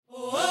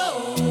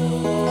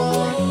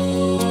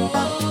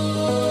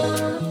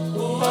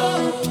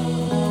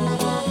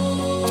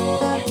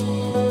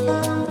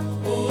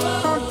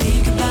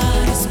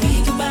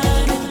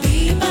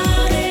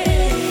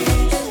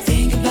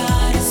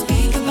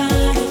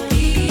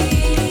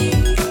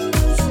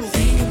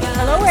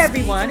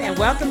everyone, and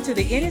welcome to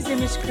the In His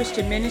Image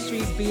Christian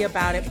Ministries Be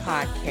About It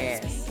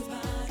podcast.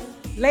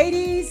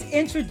 Ladies,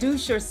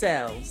 introduce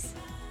yourselves.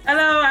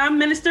 Hello, I'm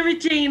Minister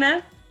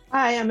Regina.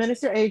 Hi, I'm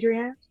Minister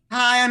Adrian.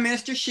 Hi, I'm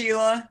Minister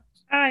Sheila.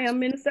 Hi, I'm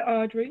Minister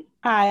Audrey.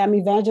 Hi, I'm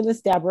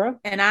Evangelist Deborah.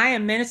 And I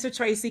am Minister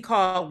Tracy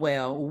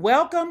Caldwell.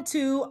 Welcome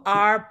to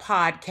our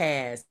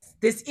podcast.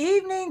 This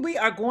evening, we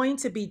are going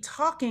to be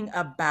talking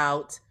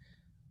about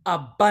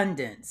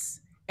abundance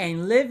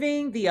and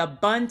living the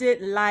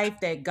abundant life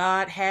that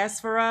God has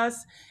for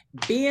us,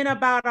 being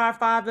about our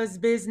Father's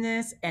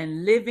business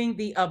and living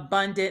the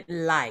abundant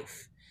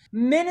life.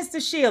 Minister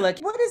Sheila,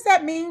 what does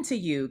that mean to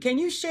you? Can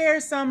you share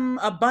some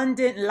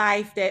abundant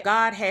life that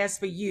God has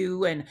for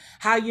you and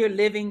how you're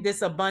living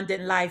this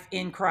abundant life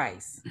in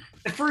Christ?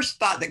 The first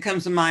thought that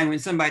comes to mind when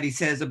somebody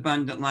says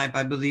abundant life,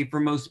 I believe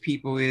for most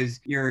people, is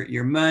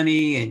your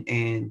money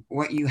and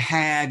what you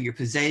have, your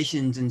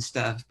possessions and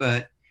stuff.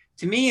 But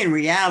to me, in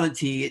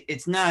reality,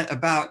 it's not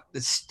about the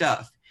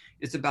stuff.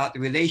 It's about the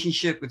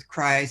relationship with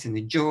Christ and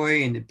the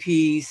joy and the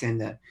peace and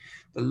the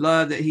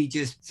love that he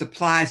just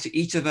supplies to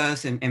each of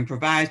us and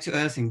provides to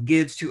us and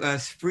gives to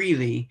us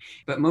freely.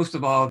 But most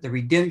of all, the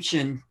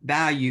redemption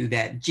value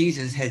that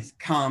Jesus has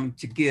come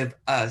to give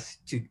us,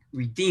 to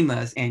redeem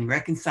us and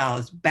reconcile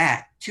us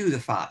back to the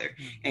Father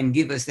and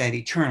give us that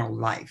eternal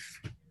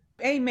life.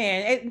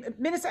 Amen.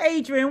 Minister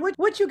Adrian,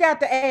 what you got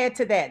to add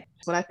to that?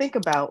 When I think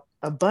about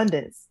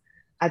abundance,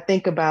 I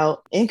think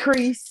about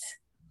increase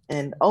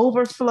and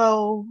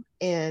overflow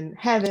and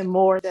having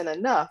more than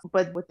enough.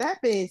 But with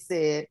that being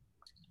said,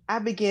 I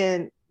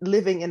began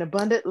living an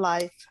abundant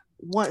life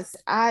once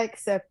I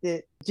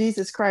accepted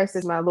Jesus Christ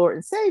as my Lord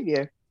and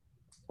Savior.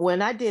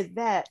 When I did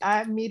that,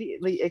 I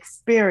immediately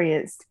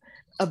experienced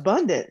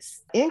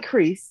abundance,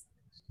 increase.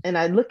 And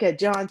I look at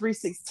John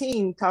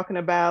 3:16 talking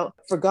about,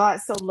 for God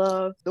so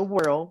loved the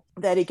world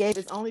that he gave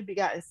his only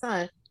begotten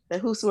son, that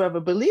whosoever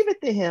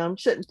believeth in him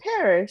shouldn't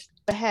perish,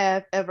 but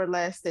have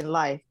everlasting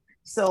life.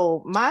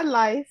 So my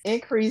life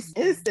increased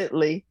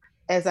instantly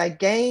as I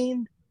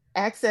gained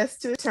access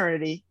to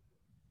eternity.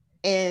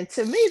 And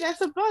to me, that's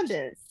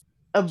abundance.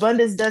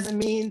 Abundance doesn't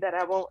mean that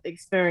I won't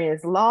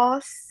experience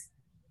loss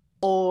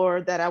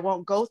or that I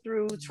won't go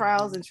through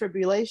trials and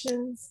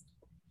tribulations.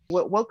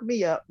 What woke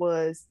me up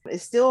was,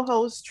 it still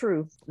holds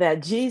true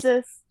that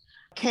Jesus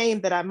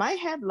came that I might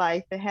have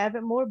life and have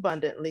it more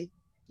abundantly.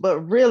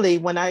 But really,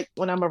 when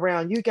I'm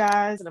around you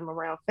guys and I'm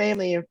around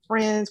family and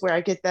friends where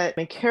I get that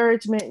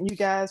encouragement and you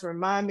guys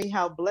remind me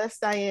how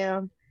blessed I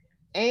am,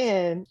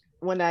 and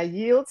when I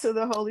yield to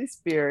the Holy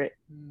Spirit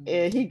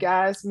and he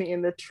guides me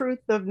in the truth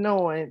of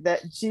knowing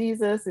that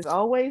Jesus is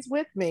always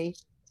with me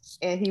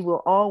and he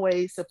will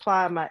always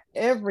supply my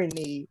every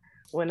need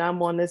when I'm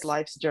on this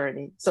life's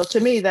journey. So to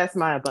me, that's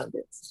my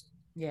abundance.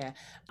 Yeah,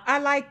 I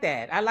like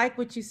that. I like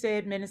what you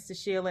said, Minister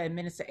Sheila and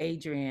Minister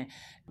Adrian.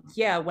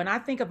 Yeah, when I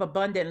think of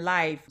abundant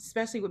life,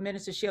 especially with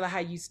Minister Sheila, how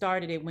you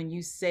started it when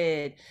you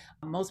said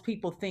most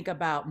people think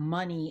about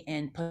money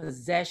and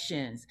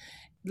possessions.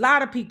 A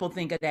lot of people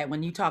think of that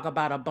when you talk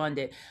about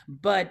abundant,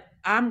 but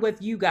I'm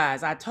with you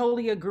guys. I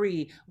totally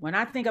agree. When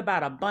I think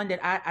about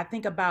abundant, I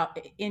think about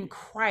in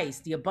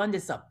Christ, the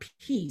abundance of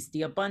peace,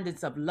 the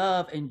abundance of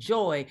love and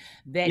joy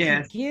that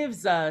Yes. he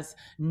gives us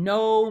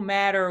no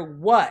matter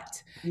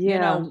what. Yeah. You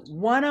know,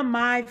 one of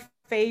my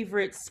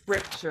favorite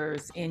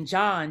scriptures in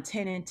John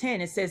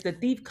 10:10, it says the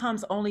thief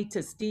comes only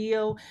to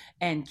steal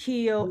and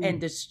kill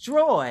and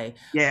destroy.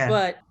 Yeah.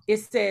 But it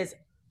says,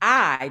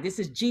 this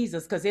is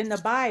Jesus, because in the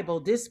Bible,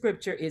 this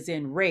scripture is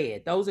in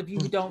red. Those of you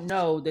who don't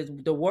know,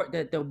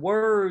 the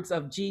words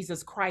of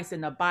Jesus Christ in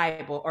the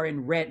Bible are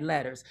in red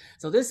letters.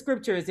 So this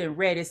scripture is in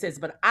red. It says,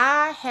 but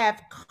I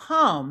have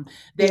come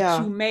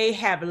that you may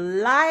have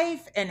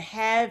life and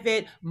have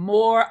it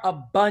more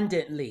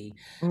abundantly.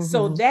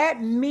 So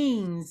that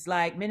means,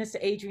 like Minister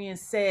Adrian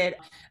said,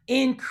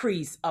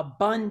 increase,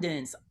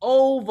 abundance,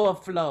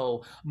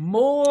 overflow,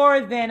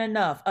 more than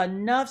enough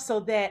so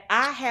that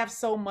I have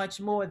so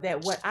much more that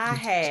what I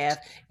have,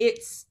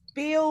 it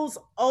spills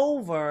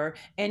over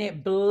and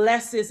it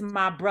blesses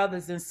my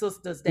brothers and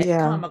sisters that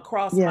come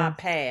across my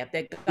path,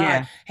 that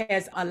God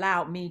has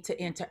allowed me to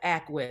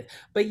interact with.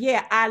 But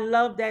yeah, I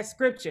love that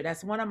scripture.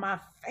 That's one of my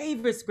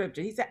favorite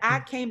scriptures. He said, I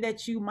came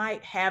that you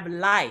might have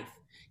life.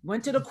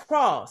 Went to the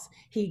cross.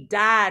 He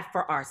died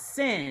for our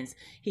sins.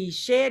 He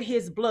shed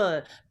his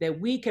blood that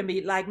we can be,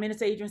 like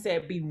Minister Adrian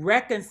said, be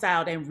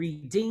reconciled and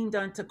redeemed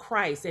unto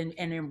Christ and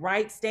in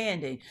right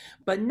standing.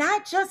 But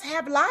not just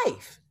have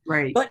life,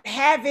 Right. but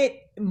have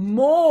it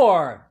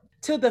more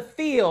to the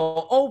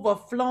field,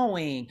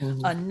 overflowing,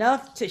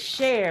 enough to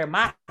share.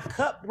 My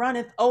cup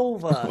runneth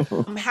over.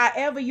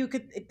 However you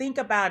could think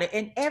about it,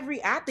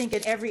 I think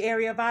in every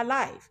area of our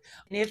life.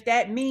 And if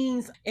that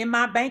means in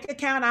my bank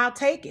account, I'll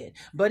take it.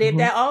 But if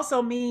that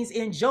also means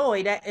in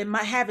joy, that in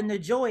my having the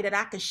joy that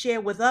I can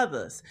share with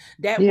others,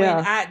 that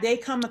when they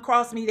come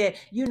across me, that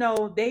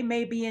they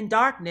may be in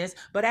darkness,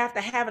 but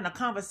after having a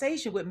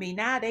conversation with me,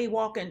 now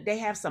they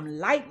have some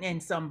light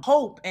and some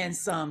hope and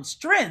some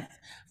strength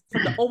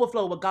from the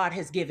overflow what God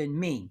has given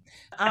me.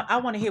 I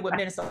want to hear what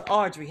Minister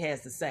Audrey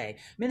has to say.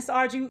 Minister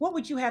Audrey, what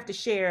would you have to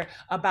share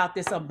about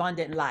this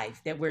abundant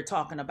life that we're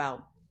talking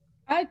about?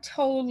 I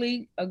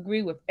totally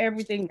agree with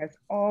everything that's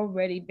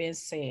already been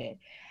said.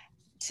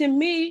 To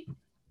me,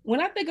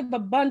 when I think of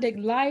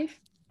abundant life,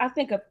 I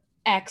think of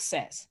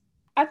access.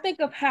 I think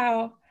of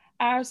how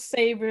our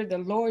Savior, the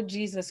Lord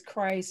Jesus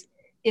Christ,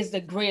 is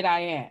the great I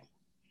am,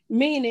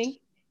 meaning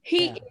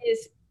he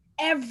is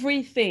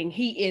everything.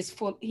 He is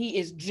full, he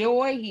is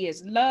joy, he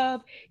is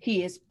love,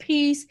 he is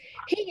peace,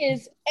 he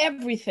is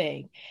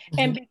everything.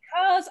 And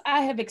because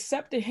I have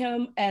accepted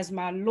him as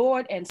my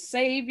Lord and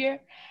Savior,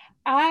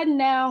 I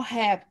now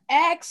have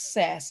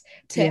access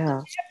to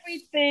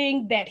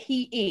everything that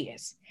he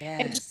is.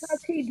 And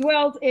because he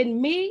dwells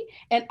in me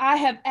and I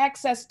have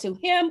access to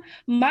him,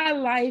 my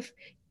life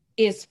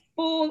is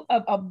full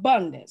of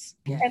abundance.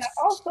 And I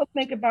also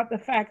think about the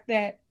fact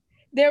that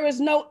there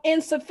is no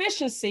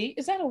insufficiency.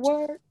 Is that a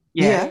word?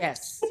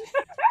 Yes.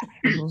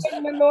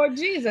 In the Lord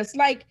Jesus.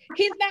 Like,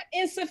 he's not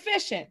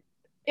insufficient.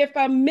 If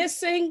I'm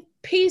missing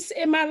peace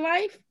in my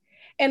life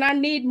and I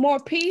need more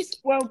peace,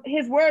 well,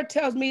 his word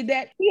tells me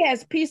that he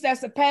has peace that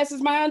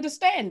surpasses my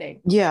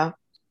understanding. Yeah.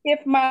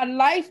 If my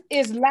life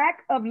is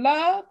lack of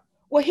love,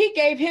 well, he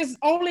gave his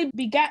only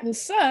begotten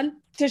son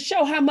to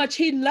show how much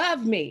he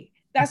loved me.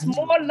 That's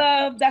more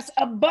love, that's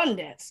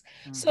abundance.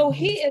 So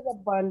he is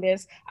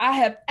abundance. I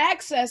have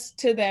access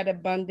to that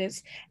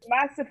abundance,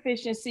 my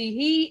sufficiency.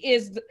 He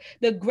is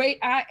the great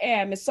I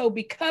am. And so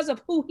because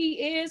of who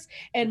he is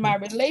and my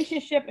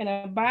relationship and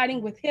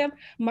abiding with him,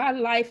 my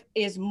life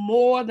is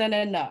more than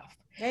enough.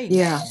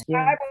 Yeah. The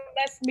Bible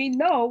lets me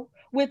know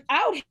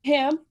without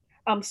him,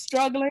 I'm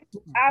struggling.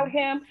 Without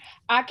him,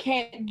 I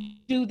can't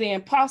do the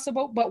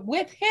impossible, but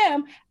with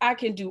him, I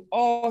can do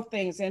all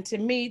things. And to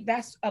me,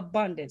 that's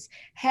abundance,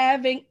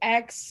 having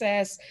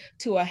access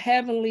to a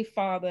heavenly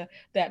Father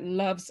that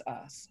loves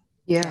us.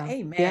 Yeah.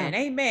 Amen. Yeah.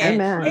 Amen.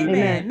 Amen. Amen.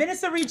 Amen.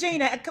 Minister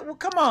Regina,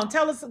 come on,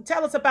 tell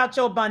us about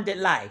your abundant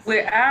life.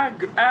 Well,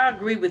 I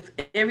agree with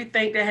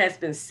everything that has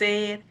been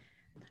said.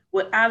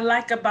 What I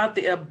like about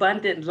the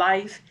abundant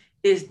life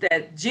is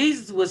that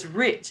Jesus was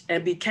rich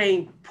and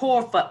became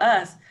poor for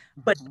us,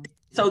 but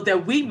so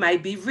that we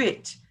might be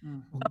rich.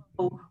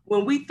 So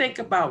when we think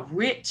about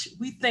rich,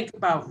 we think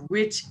about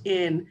rich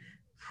in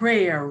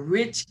prayer,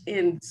 rich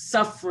in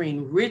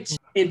suffering, rich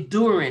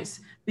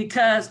endurance,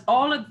 because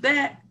all of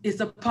that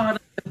is a part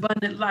of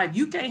abundant life.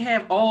 You can't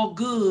have all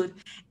good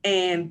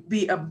and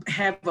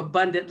have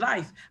abundant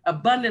life.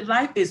 Abundant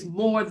life is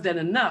more than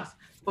enough.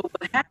 But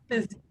what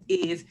happens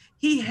is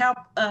he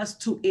helped us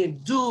to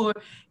endure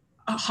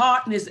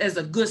hardness as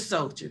a good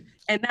soldier.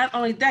 And not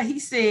only that, he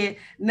said,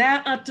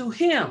 now unto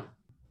him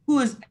who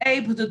is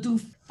able to do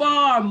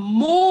far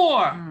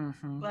more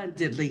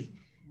abundantly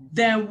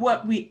than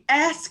what we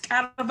ask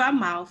out of our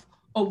mouth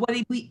or what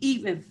we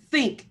even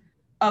think,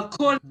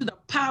 according to the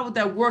power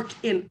that works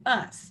in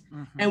us.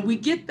 And we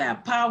get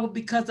that power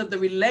because of the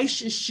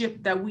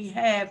relationship that we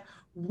have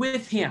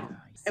with him.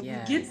 And we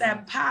get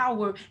that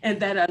power and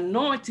that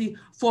anointing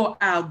for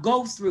our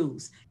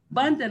go-throughs.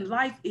 Abundant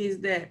life is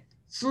that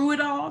through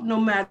it all, no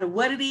matter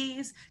what it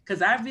is,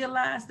 because I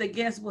realized that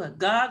guess what?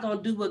 God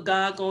gonna do what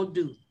God gonna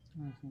do.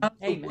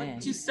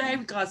 What you say,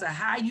 because of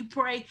how you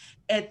pray,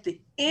 at the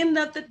end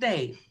of the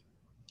day,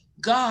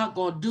 God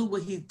gonna do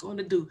what he's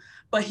gonna do.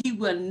 But he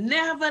will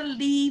never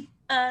leave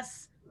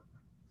us,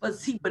 but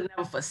he will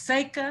never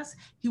forsake us.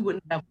 He will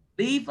never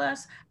leave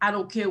us. I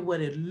don't care what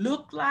it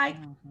looked like.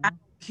 I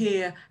don't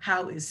care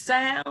how it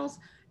sounds.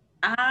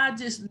 I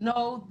just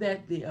know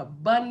that the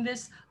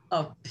abundance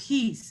of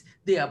peace,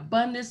 the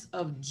abundance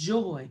of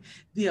joy,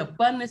 the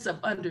abundance of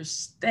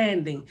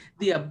understanding,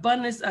 the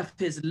abundance of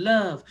his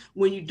love.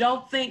 When you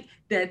don't think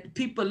that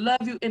people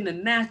love you in the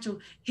natural,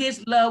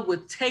 his love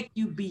will take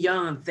you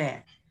beyond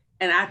that.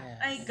 And I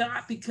thank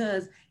God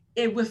because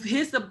with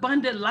his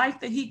abundant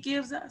life that he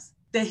gives us,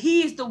 that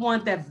he is the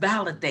one that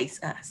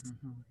validates us.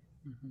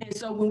 And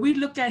so when we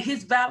look at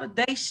his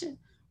validation,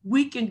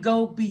 we can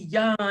go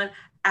beyond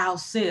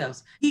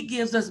ourselves. He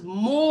gives us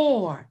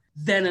more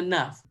than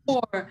enough,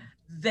 more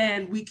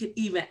than we could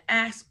even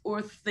ask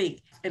or think.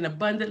 An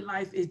abundant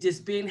life is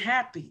just being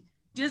happy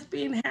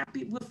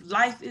with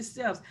life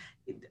itself.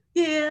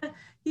 Yeah,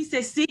 he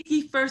said, seek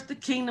ye first the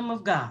kingdom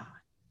of God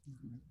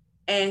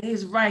and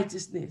his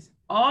righteousness.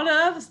 All the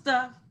other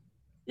stuff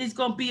is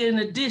going to be an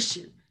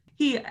addition.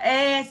 He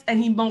adds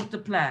and he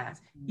multiplies.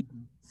 He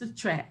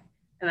subtracts.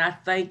 And I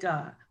thank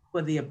God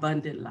for the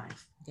abundant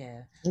life.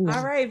 Yeah.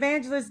 All right,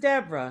 Evangelist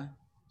Deborah.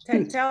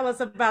 Tell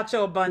us about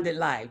your abundant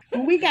life.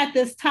 When we got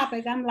this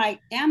topic, I'm like,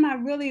 am I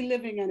really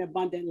living an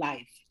abundant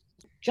life?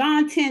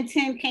 John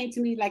 10:10 came to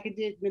me like it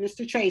did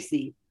Minister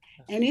Tracy.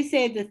 And he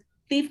said, the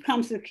thief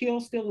comes to kill,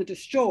 steal, and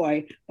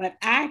destroy, but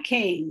I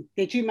came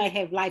that you might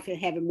have life and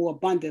have it more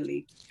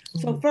abundantly.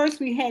 So first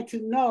we had to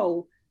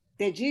know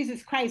that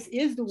Jesus Christ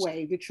is the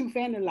way, the truth,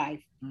 and the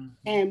life.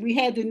 And we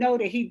had to know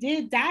that he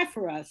did die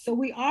for us. So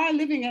we are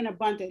living an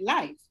abundant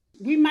life.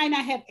 We might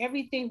not have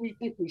everything we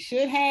think we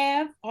should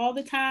have all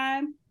the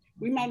time,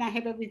 We might not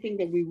have everything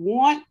that we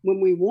want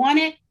when we want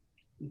it,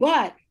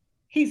 but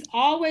he's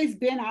always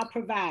been our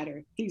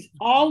provider. He's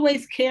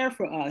always cared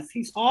for us.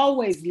 He's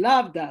always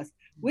loved us.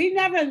 We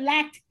never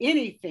lacked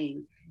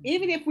anything.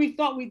 Even if we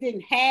thought we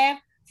didn't have,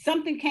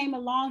 something came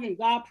along and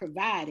God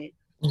provided.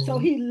 So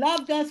he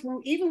loved us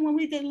even when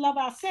we didn't love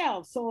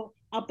ourselves. So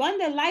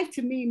abundant life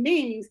to me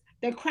means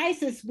that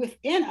Christ is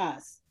within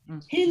us.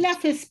 He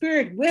left his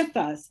spirit with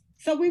us,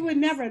 so we would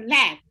never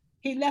lack.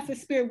 He left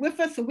his spirit with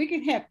us so we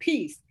can have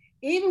peace.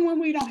 Even when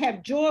we don't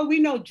have joy, we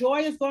know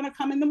joy is going to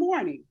come in the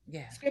morning.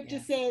 Scripture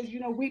says,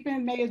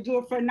 weeping may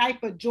endure for a night,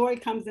 but joy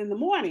comes in the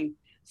morning.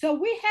 So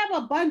we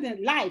have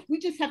abundant life. We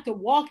just have to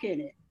walk in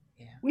it.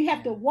 We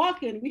have to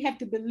walk in it. We have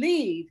to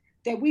believe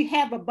that we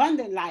have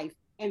abundant life.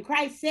 And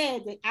Christ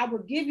said that I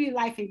will give you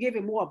life and give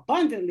it more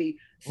abundantly.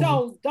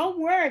 So don't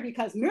worry,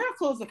 because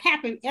miracles have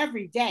happened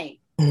every day.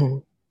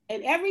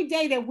 And every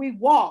day that we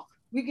walk,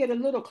 we get a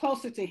little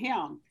closer to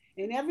him.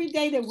 And every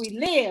day that we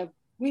live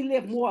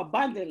more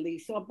abundantly.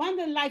 So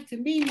abundant life to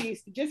me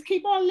means to just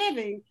keep on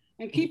living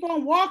and keep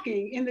on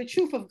walking in the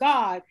truth of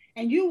God,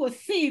 and you will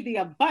see the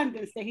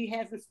abundance that he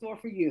has in store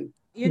for you.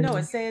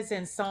 It says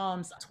in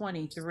Psalms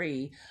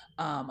 23,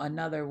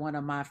 another one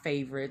of my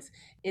favorites,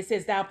 it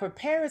says, thou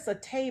preparest a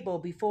table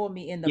before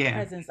me in the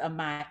presence of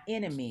my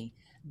enemy.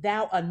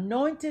 Thou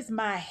anointest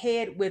my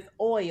head with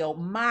oil,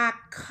 my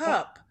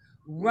cup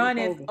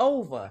runneth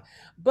over.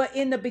 But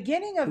in the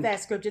beginning of that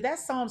scripture,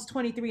 that's Psalms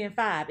 23 and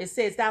 5, it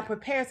says, thou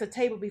preparest a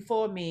table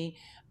before me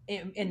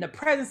in the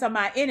presence of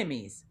my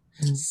enemies.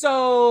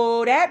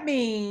 So that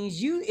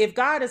means if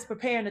God is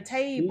preparing a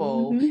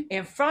table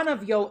in front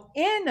of your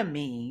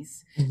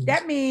enemies,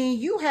 that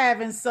means you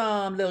having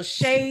some little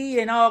shade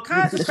and all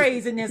kinds of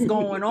craziness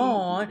going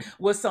on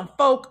with some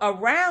folk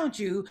around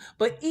you.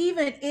 But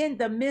even in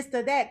the midst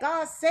of that,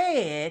 God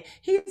said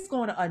he's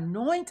going to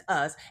anoint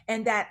us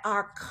and that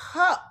our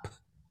cup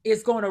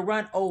is going to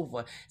run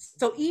over.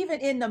 So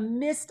even in the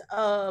midst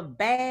of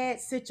bad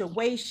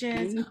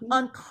situations,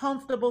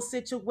 uncomfortable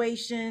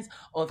situations,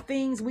 or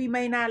things we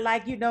may not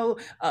like,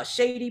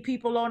 shady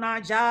people on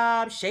our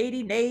job,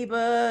 shady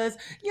neighbors,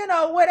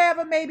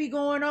 whatever may be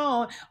going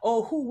on,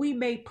 or who we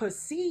may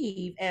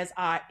perceive as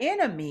our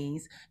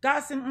enemies, God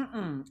said,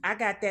 I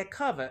got that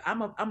covered.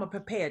 I'm a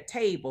prepared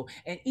table.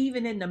 And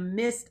even in the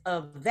midst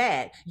of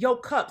that, your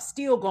cup's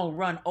still going to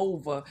run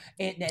over.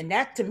 And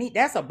that, to me,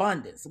 that's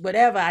abundance.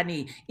 Whatever I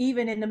need.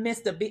 Even in the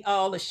midst of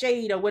all the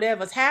shade or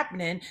whatever's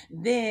happening,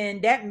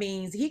 then that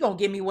means he gonna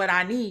give me what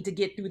I need to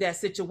get through that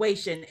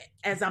situation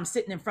as I'm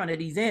sitting in front of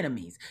these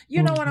enemies.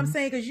 You know what I'm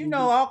saying? Because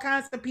all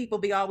kinds of people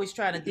be always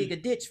trying to dig a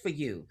ditch for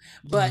you.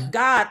 But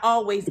God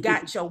always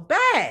got your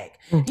back.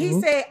 He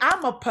said,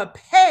 I'm a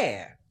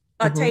prepare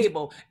a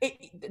table.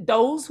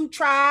 Those who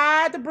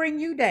tried to bring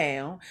you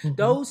down,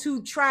 those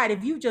who tried,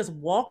 if you just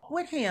walk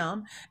with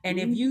him and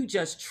if you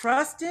just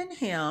trust in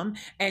him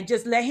and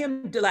just let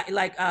him do,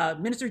 like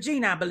Minister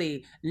Jean, I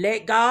believe,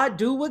 let God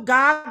do what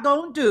God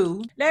gonna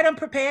do. Let him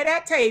prepare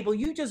that table.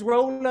 You just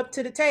roll up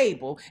to the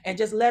table and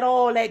just let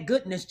all that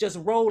goodness just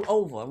roll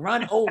over,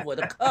 run over.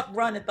 The cup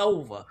runneth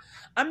over.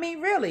 I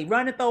mean, really,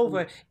 runneth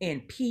over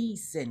in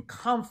peace and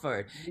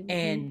comfort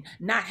and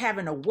not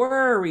having to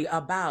worry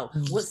about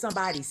what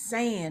somebody's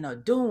saying or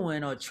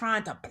doing or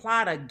trying to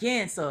plot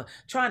against or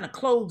trying to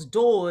close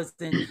doors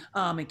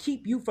and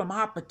keep you from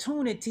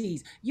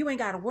opportunities. You ain't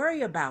got to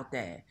worry about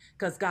that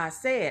because God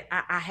said,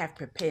 I have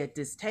prepared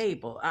this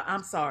table.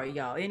 I'm sorry,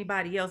 y'all.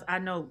 Anybody else? I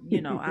know,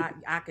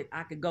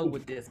 I could go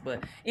with this,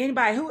 but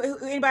anybody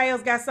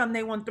else got something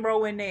they want to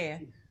throw in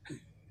there?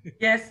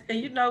 Yes,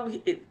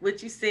 and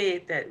what you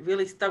said that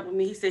really stuck with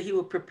me. He said he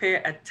would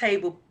prepare a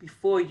table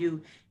before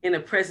you in the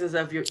presence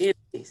of your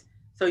enemies.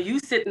 So you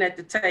sitting at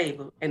the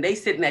table and they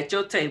sitting at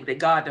your table that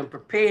God done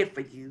prepared for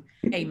you.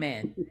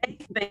 Amen. They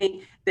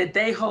think that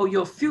they hold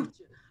your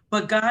future.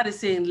 But God is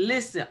saying,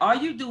 listen, all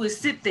you do is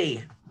sit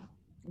there.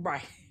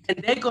 Right. And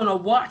they're going to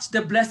watch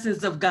the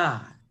blessings of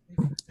God.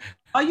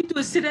 All you do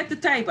is sit at the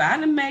table. I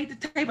done made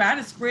the table. I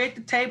done spread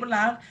the table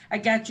out. I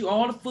got you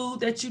all the food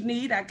that you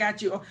need.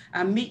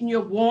 I'm meeting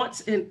your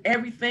wants and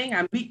everything.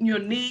 I'm meeting your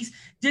needs.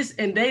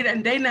 And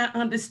they not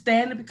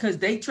understanding because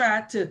they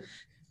tried to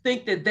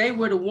think that they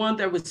were the one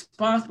that was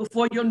responsible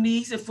for your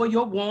needs and for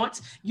your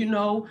wants.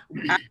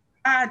 I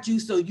hired you,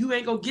 so you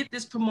ain't gonna get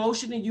this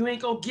promotion and you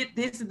ain't gonna get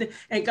this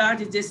and God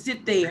just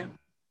sit there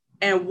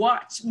and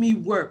watch me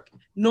work,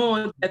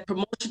 knowing that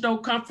promotion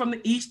don't come from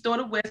the east or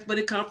the west, but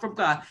it comes from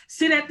God.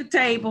 Sit at the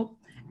table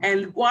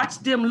and watch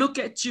them look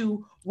at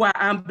you while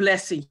I'm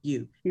blessing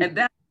you. And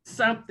that's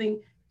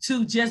something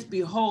to just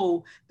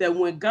behold, that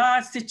when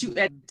God sits you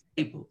at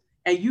the table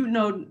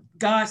and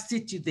God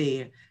sits you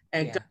there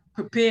and God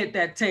prepared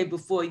that table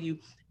for you.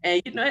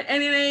 And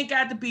and it ain't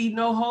got to be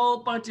no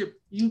whole bunch of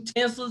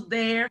utensils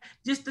there,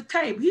 just the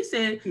table. He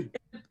said,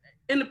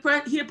 he'll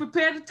prepare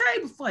the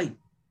table for you.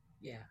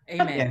 Yeah.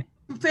 Amen.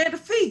 Prepare the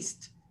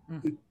feast.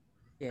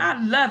 Yeah.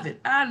 I love it.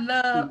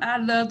 I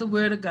love the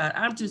word of God.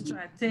 I'm just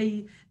trying to tell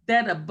you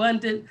that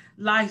abundant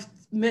life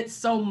meant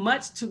so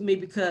much to me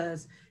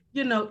because,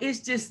 it's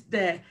just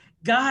that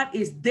God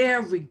is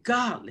there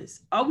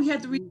regardless. All we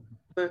have to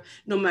remember,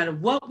 no matter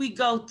what we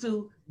go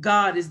through,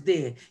 God is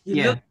there.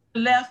 You look to the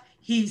left,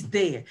 he's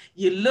there.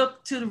 You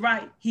look to the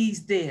right,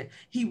 he's there.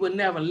 He will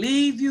never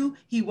leave you.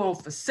 He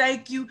won't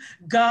forsake you.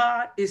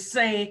 God is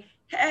saying,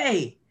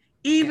 hey,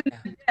 even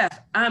in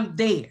death, I'm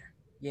there.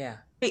 Yeah.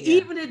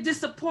 Even in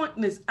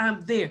disappointments,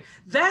 I'm there.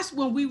 That's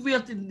when we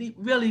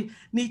really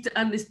need to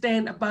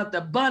understand about the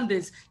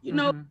abundance. You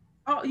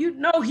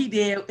know, he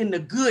there in the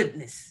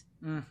goodness.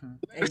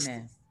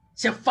 Amen.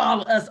 Shall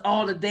follow us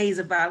all the days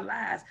of our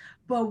lives.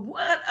 But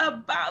what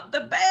about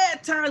the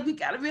bad times? We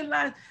got to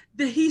realize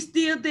that he's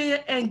still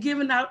there and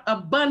giving out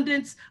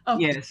abundance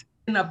of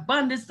an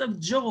abundance of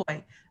joy.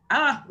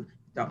 All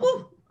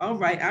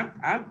right.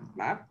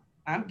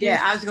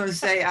 I was going to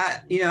say,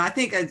 I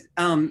think as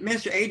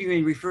Mr.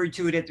 Adrian referred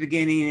to it at the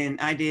beginning, and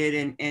I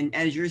did, and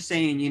as you're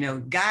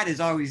saying, God is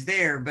always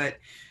there. But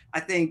I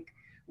think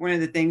one of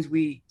the things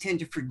we tend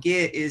to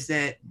forget is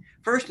that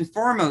first and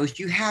foremost,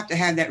 you have to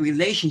have that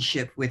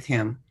relationship with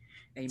him.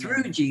 Amen.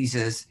 Through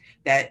Jesus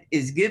that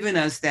is giving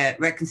us that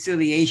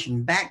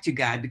reconciliation back to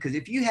God. Because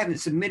if you haven't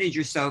submitted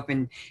yourself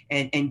and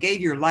gave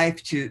your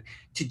life to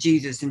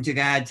Jesus and to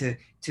God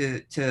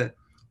to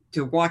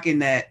walk in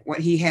that what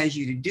he has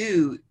you to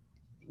do,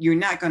 you're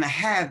not going to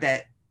have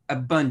that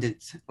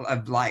abundance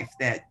of life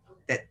that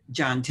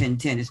John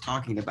 10:10 is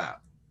talking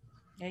about.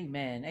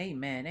 Amen.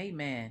 Amen.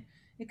 Amen.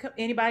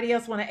 Anybody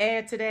else want to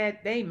add to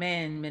that?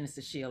 Amen,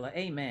 Minister Sheila.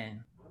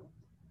 Amen.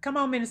 Come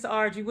on, Minister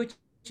Audrey, what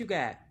you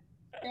got?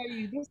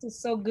 This is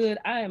so good.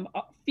 I am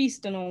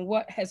feasting on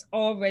what has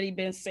already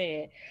been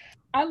said.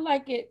 I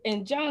like it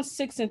in John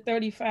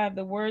 6:35,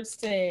 the word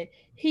said,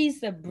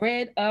 he's the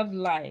bread of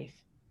life.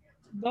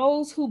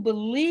 Those who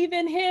believe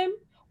in him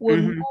will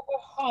never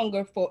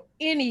hunger for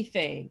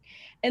anything.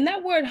 And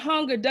that word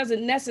hunger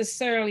doesn't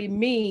necessarily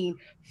mean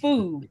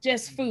food,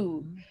 just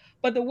food.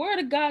 But the word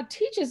of God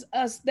teaches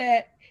us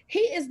that he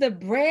is the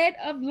bread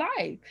of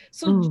life.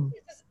 So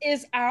Jesus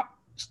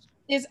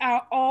is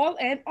our all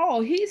and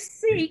all. He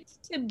seeks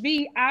to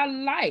be our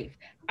life,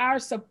 our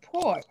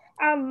support,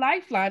 our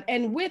lifeline.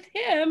 And with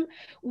him,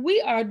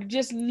 we are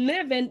just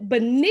living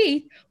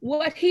beneath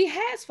what he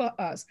has for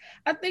us.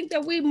 I think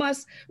that we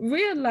must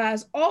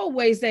realize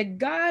always that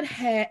God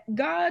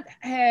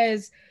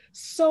has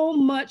so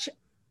much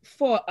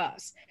for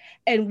us.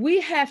 And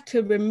we have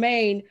to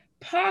remain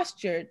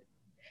postured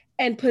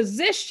and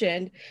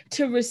positioned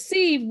to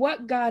receive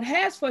what God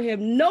has for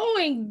him,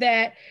 knowing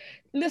that,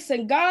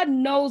 listen, God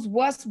knows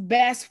what's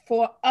best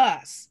for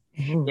us.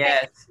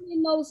 Yes. And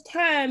in those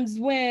times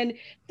when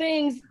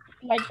things,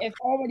 like it's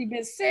already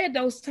been said,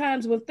 those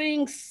times when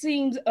things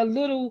seem a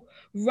little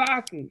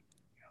rocky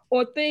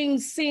or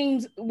things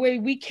seem where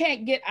we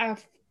can't get our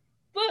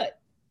foot,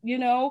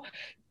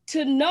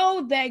 to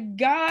know that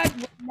God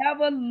will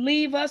never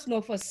leave us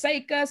nor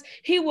forsake us.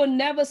 He will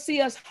never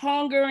see us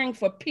hungering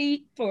for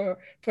peace.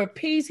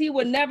 He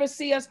will never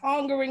see us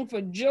hungering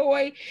for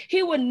joy.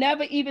 He will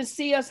never even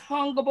see us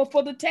hungry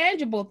for the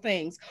tangible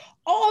things.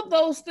 All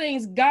those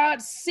things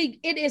God seeks.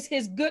 It is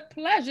his good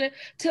pleasure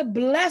to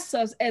bless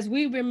us as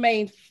we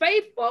remain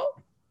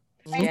faithful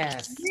and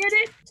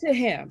committed to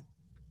him.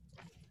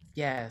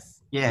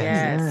 Yes.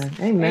 Amen.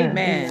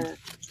 Amen.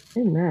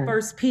 Amen.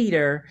 1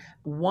 Peter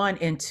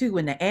 1:2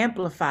 in the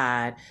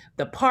Amplified,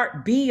 the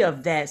part B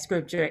of that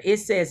scripture, it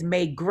says,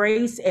 may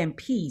grace and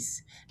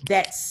peace,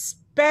 that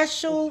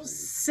special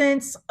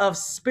sense of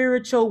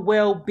spiritual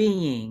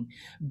well-being,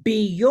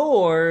 be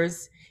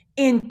yours,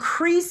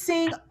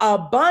 increasing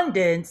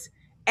abundance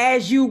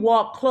as you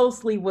walk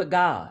closely with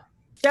God.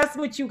 That's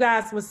what you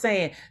guys were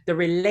saying. The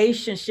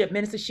relationship.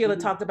 Minister Sheila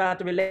talked about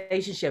the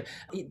relationship.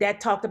 That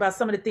talked about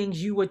some of the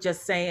things you were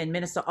just saying,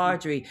 Minister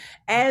Audrey.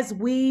 As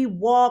we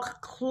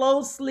walk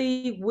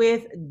closely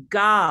with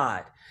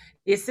God,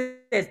 it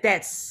says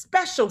that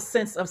special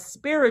sense of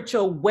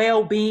spiritual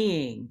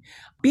well-being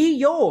be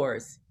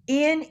yours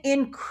in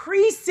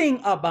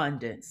increasing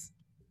abundance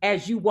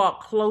as you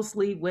walk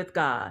closely with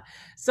God.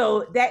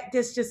 So that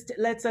this just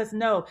lets us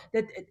know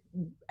that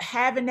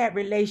having that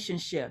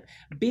relationship,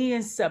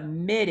 being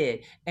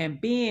submitted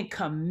and being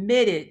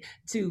committed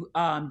to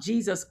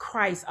Jesus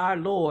Christ, our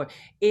Lord,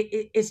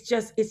 it's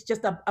just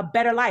a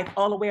better life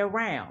all the way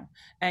around.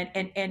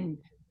 And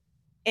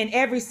in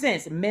every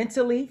sense,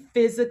 mentally,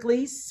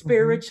 physically,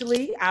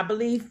 spiritually, I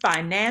believe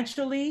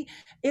financially,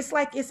 it's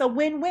like it's a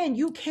win-win.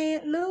 You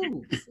can't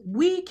lose.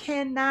 We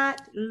cannot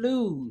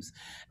lose.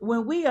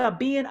 When we are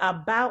being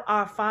about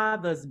our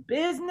Father's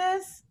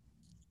business,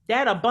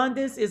 that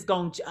abundance is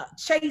going to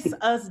chase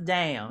us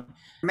down.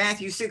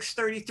 Matthew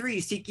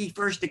 6:33, seek ye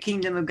first the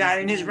kingdom of God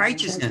and his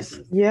righteousness.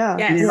 Yeah.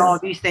 Yes. And then all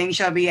these things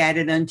shall be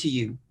added unto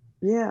you.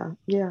 Yeah.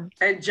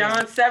 And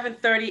John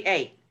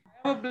 7:38.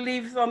 Never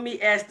believes on me,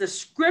 as the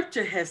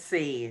scripture has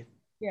said.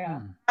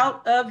 Yeah.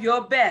 Out of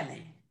your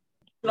belly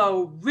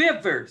flow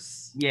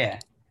rivers. Yeah.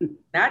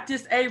 Not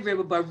just a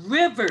river, but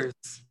rivers.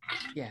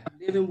 Yeah.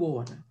 Living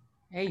water.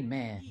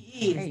 Amen.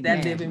 He is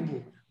that living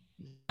water.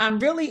 I'm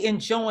really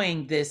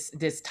enjoying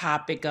this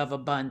topic of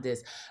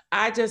abundance.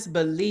 I just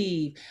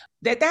believe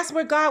that that's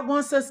where God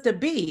wants us to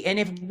be. And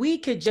if we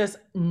could just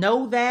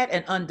know that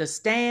and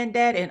understand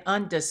that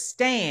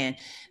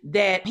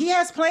he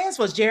has plans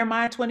for us,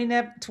 Jeremiah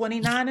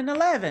 29 and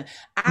 11.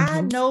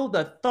 I know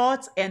the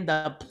thoughts and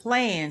the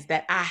plans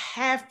that I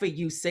have for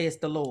you, says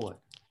the Lord,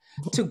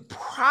 to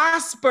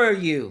prosper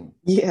you.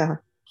 Yeah.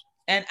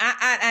 And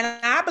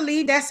I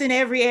believe that's in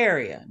every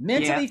area,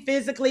 mentally,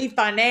 physically,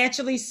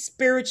 financially,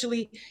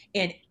 spiritually,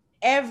 in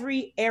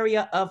every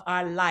area of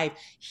our life.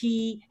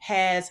 He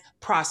has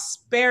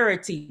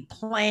prosperity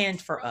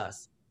planned for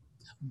us,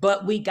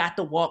 but we got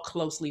to walk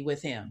closely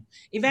with him.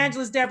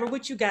 Evangelist Deborah,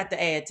 what you got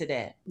to add to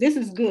that? This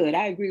is good.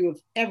 I agree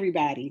with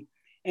everybody.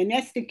 And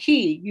that's the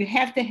key. You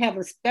have to have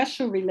a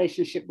special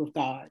relationship with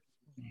God.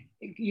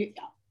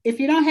 If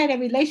you don't have a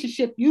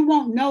relationship, you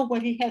won't know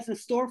what he has in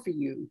store for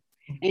you.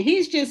 And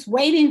he's just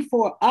waiting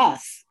for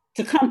us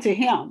to come to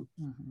him.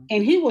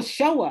 And he will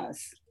show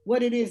us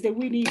what it is that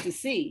we need to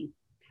see.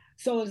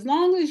 So as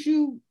long as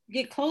you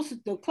get closer,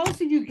 the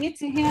closer you get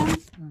to him,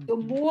 the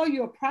more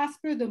you'll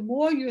prosper, the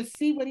more you'll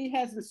see what he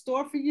has in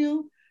store for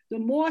you, the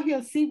more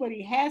he'll see what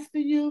he has for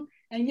you.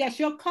 And yes,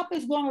 your cup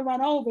is going to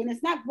run over, and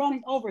it's not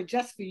running over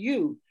just for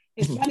you.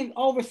 It's running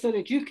over so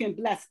that you can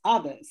bless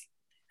others,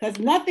 because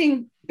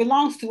nothing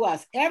belongs to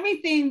us.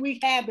 Everything we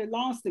have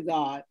belongs to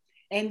God.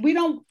 And we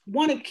don't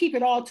want to keep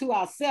it all to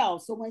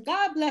ourselves. So when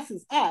God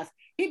blesses us,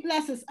 he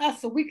blesses us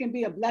so we can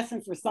be a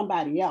blessing for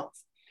somebody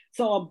else.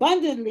 So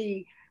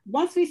abundantly,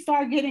 once we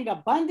start getting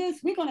abundance,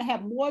 we're going to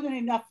have more than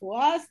enough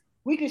for us.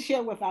 We can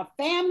share with our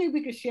family.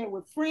 We can share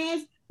with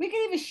friends. We can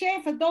even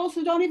share for those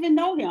who don't even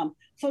know him.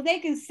 So they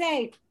can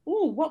say,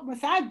 ooh, what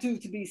must I do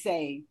to be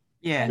saved?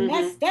 Yeah. And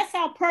that's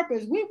our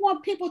purpose. We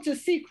want people to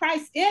see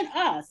Christ in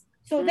us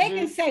so they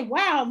can say,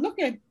 wow, look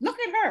at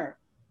her.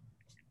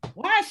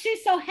 Why is she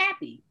so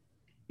happy?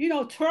 You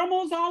know,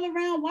 turmoil's all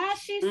around. Why is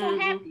she so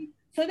happy?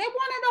 So they want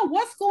to know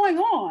what's going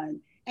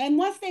on. And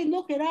once they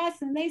look at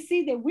us and they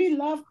see that we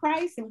love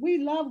Christ and we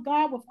love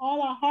God with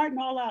all our heart and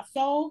all our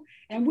soul,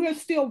 and we're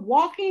still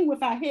walking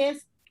with our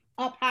heads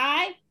up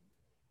high,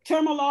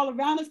 turmoil all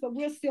around us, but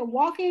we're still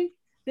walking,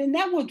 then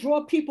that will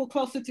draw people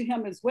closer to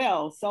him as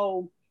well.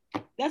 So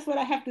that's what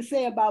I have to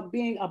say about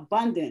being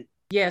abundant.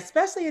 Yeah,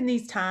 especially in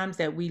these times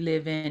that we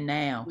live in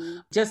now.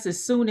 Just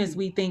as soon as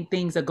we think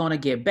things are going to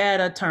get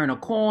better, turn a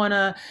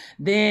corner,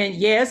 then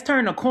it's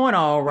turning a corner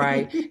all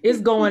right.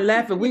 It's going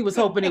left, and we was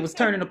hoping it was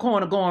turning the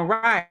corner going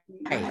right.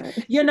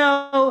 You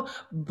know,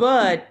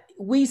 but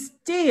we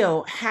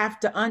still have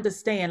to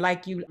understand,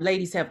 like you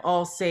ladies have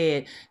all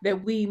said,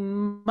 that we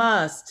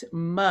must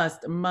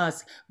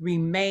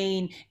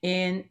remain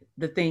in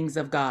the things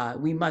of God.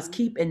 We must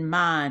keep in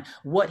mind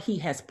what he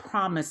has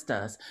promised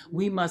us.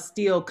 We must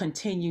still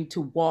continue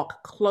to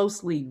walk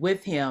closely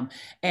with him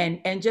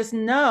and just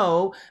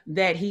know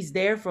that he's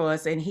there for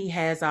us and he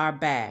has our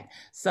back.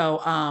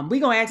 So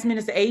we're going to ask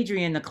Minister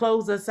Adrian to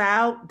close us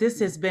out. This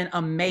has been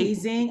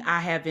amazing.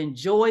 I have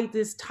enjoyed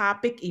this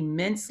topic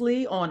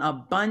immensely on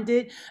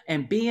abundant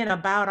and being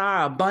about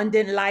our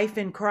abundant life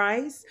in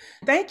Christ.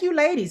 Thank you,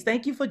 ladies.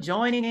 Thank you for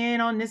joining in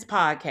on this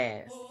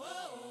podcast.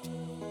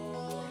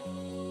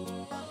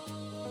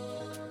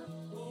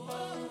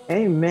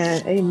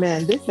 Amen.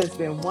 Amen. This has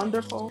been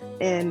wonderful.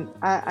 And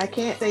I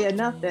can't say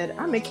enough that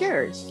I'm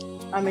encouraged.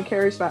 I'm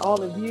encouraged by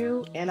all of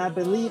you, and I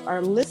believe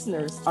our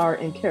listeners are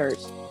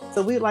encouraged.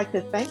 So we'd like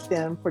to thank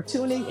them for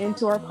tuning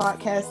into our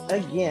podcast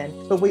again.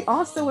 But we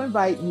also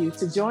invite you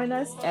to join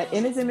us at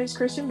In His Image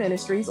Christian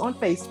Ministries on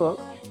Facebook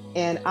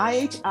and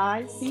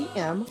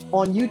IHICM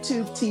on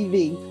YouTube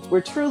TV. We're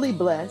truly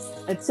blessed.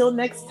 Until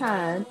next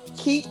time,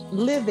 keep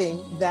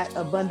living that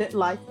abundant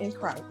life in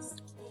Christ.